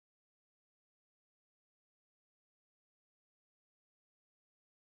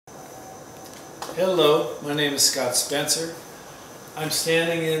Hello, my name is Scott Spencer. I'm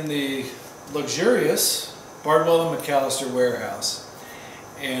standing in the luxurious Bardwell and McAllister warehouse,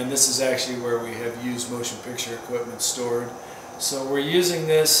 and this is actually where we have used motion picture equipment stored. So we're using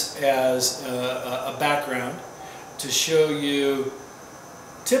this as a background to show you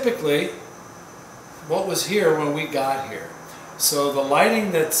typically what was here when we got here. So the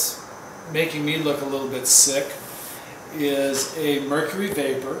lighting that's making me look a little bit sick is a Mercury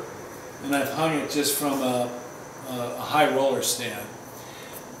Vapor, and I've hung it just from a high roller stand.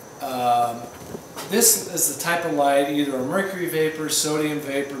 This is the type of light, either a Mercury Vapor, sodium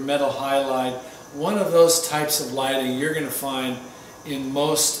vapor, metal halide, one of those types of lighting you're going to find in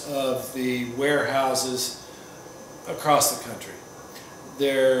most of the warehouses across the country.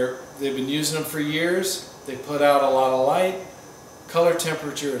 They've been using them for years. They put out a lot of light. Color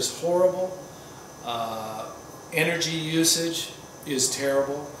temperature is horrible. Energy usage is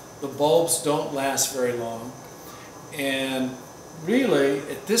terrible. The bulbs don't last very long. And really,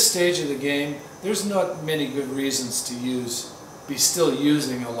 at this stage of the game, there's not many good reasons to be still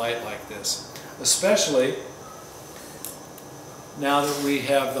using a light like this. Especially now that we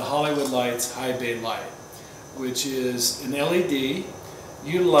have the Hollywood Lights High Bay Light, which is an LED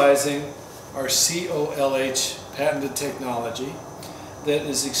utilizing our COLH patented technology that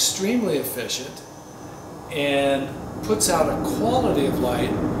is extremely efficient and puts out a quality of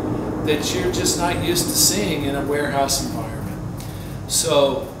light that you're just not used to seeing in a warehouse environment.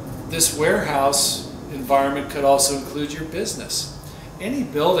 So this warehouse environment could also include your business. Any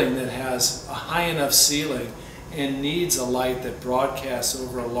building that has a high enough ceiling and needs a light that broadcasts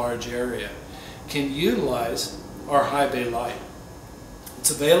over a large area can utilize our high bay light. It's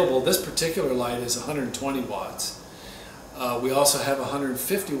available. This particular light is 120 watts. We also have a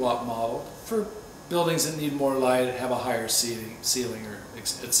 150 watt model for buildings that need more light, have a higher ceiling, or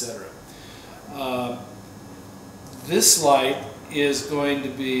etc. This light is going to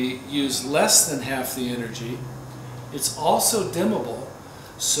be used less than half the energy. It's also dimmable,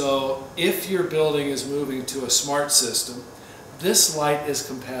 so if your building is moving to a smart system, this light is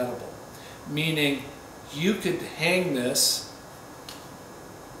compatible, meaning you could hang this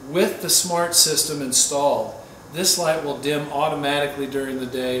with the smart system installed. This light will dim automatically during the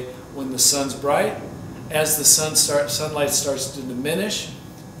day when the sun's bright. As the sunlight starts to diminish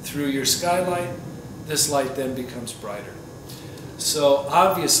through your skylight, this light then becomes brighter. So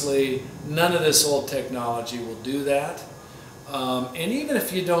obviously none of this old technology will do that. And even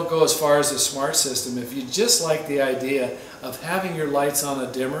if you don't go as far as a smart system, if you just like the idea of having your lights on a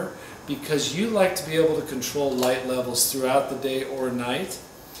dimmer because you like to be able to control light levels throughout the day or night,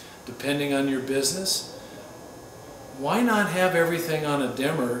 depending on your business, why not have everything on a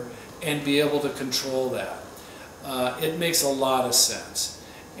dimmer and be able to control that? It makes a lot of sense.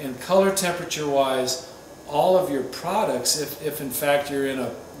 And color temperature wise, all of your products, if in fact you're in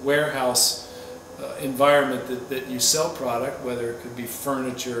a warehouse environment that you sell product, whether it could be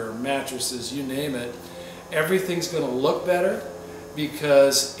furniture or mattresses, you name it, everything's going to look better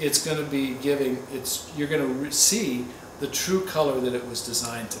because it's going to be you're going to see the true color that it was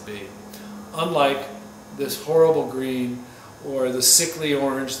designed to be. Unlike this horrible green or the sickly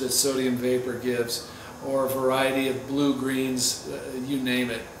orange that sodium vapor gives, or a variety of blue greens, you name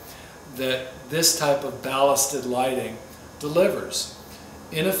it, that this type of ballasted lighting delivers.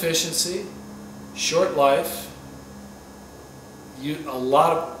 Inefficiency, short life,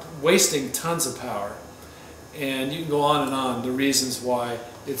 wasting tons of power, and you can go on and on the reasons why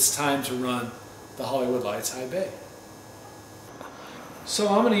it's time to run the Hollywood Lights High Bay. So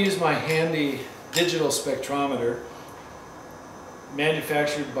I'm going to use my handy digital spectrometer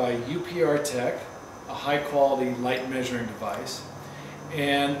manufactured by UPR Tech, a high-quality light measuring device,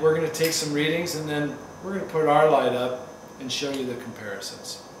 and we're going to take some readings and then we're going to put our light up and show you the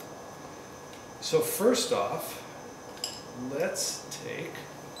comparisons. So first off, let's take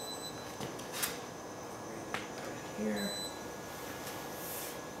here.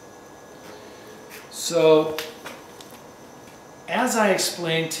 So as I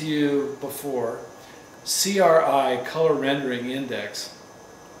explained to you before, CRI, color rendering index,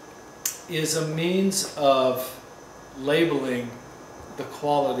 is a means of labeling the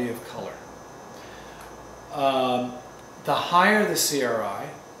quality of color. The higher the CRI,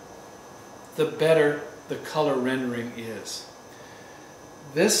 the better the color rendering is.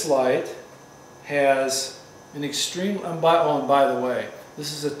 This light has an extreme, and by the way,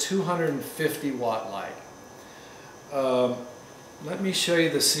 this is a 250 watt light. Let me show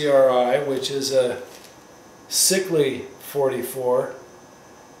you the CRI, which is a sickly 44,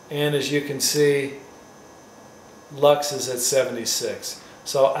 and as you can see, lux is at 76.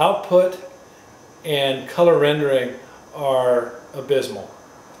 So output and color rendering are abysmal.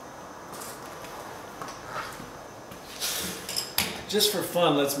 Just for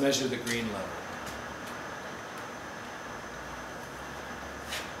fun, let's measure the green level.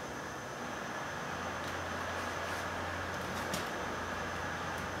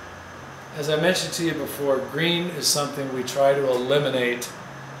 As I mentioned to you before, green is something we try to eliminate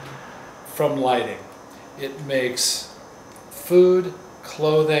from lighting. It makes food,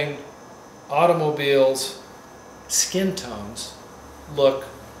 clothing, automobiles, skin tones look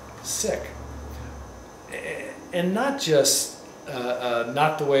sick. And not just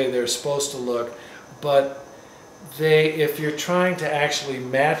not the way they're supposed to look, but if you're trying to actually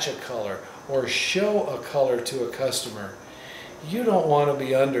match a color or show a color to a customer, you don't want to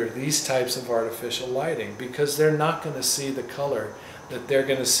be under these types of artificial lighting, because they're not going to see the color that they're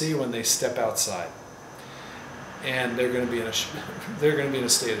going to see when they step outside, and they're going to be in a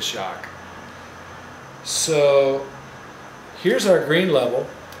state of shock. So here's our green level,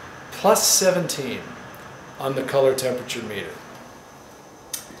 plus 17 on the color temperature meter.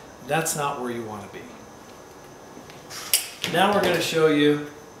 That's not where you want to be. Now we're going to show you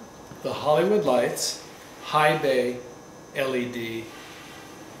the Hollywood Lights High Bay LED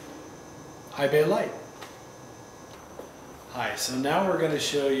high bay light. Hi, so now we're going to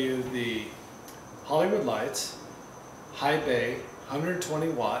show you the Hollywood Lights high bay 120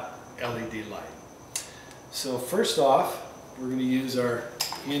 watt LED light. So first off, we're going to use our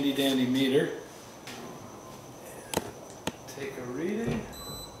handy dandy meter. Take a reading.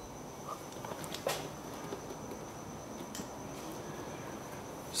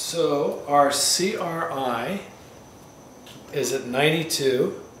 So our CRI is at 92,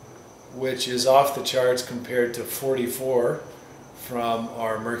 which is off the charts compared to 44 from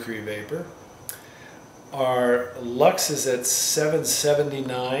our Mercury Vapor. Our lux is at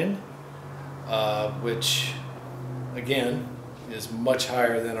 779, which again is much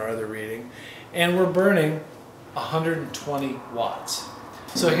higher than our other reading, and we're burning 120 watts.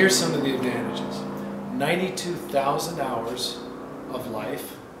 So here's some of the advantages. 92,000 hours of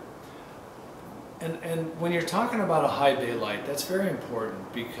life. And when you're talking about a high bay light, that's very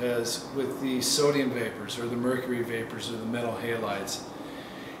important, because with the sodium vapors or the mercury vapors or the metal halides,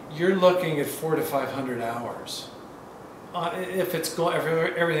 you're looking at 400 to 500 hours if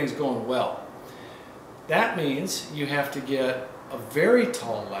everything's going well. That means you have to get a very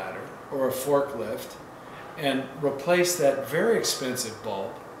tall ladder or a forklift and replace that very expensive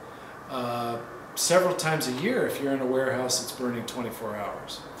bulb several times a year if you're in a warehouse that's burning 24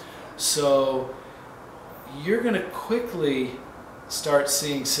 hours. So you're going to quickly start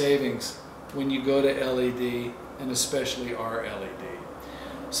seeing savings when you go to LED, and especially our LED.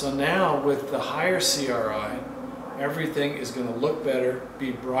 So now with the higher CRI, everything is going to look better,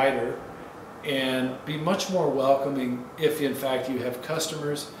 be brighter, and be much more welcoming if in fact you have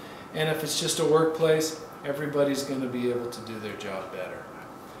customers. And if it's just a workplace, everybody's going to be able to do their job better.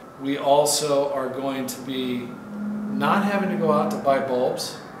 We also are going to be not having to go out to buy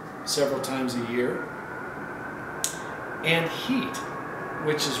bulbs several times a year. And heat,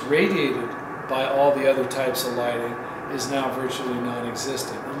 which is radiated by all the other types of lighting, is now virtually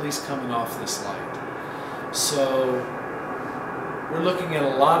non-existent, at least coming off this light. So we're looking at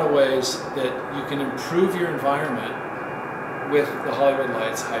a lot of ways that you can improve your environment with the Hollywood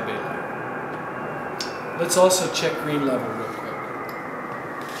Lights high bay light. Let's also check green level real quick.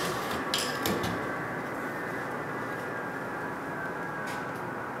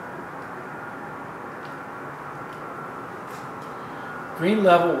 Green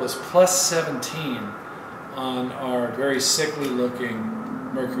level was plus 17 on our very sickly looking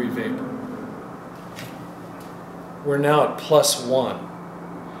Mercury Vapor. We're now at plus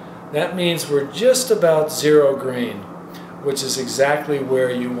 1. That means we're just about zero green, which is exactly where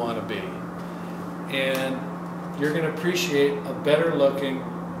you want to be. And you're going to appreciate a better looking,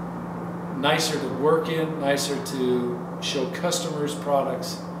 nicer to work in, nicer to show customers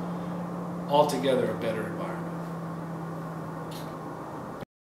products, altogether a better environment.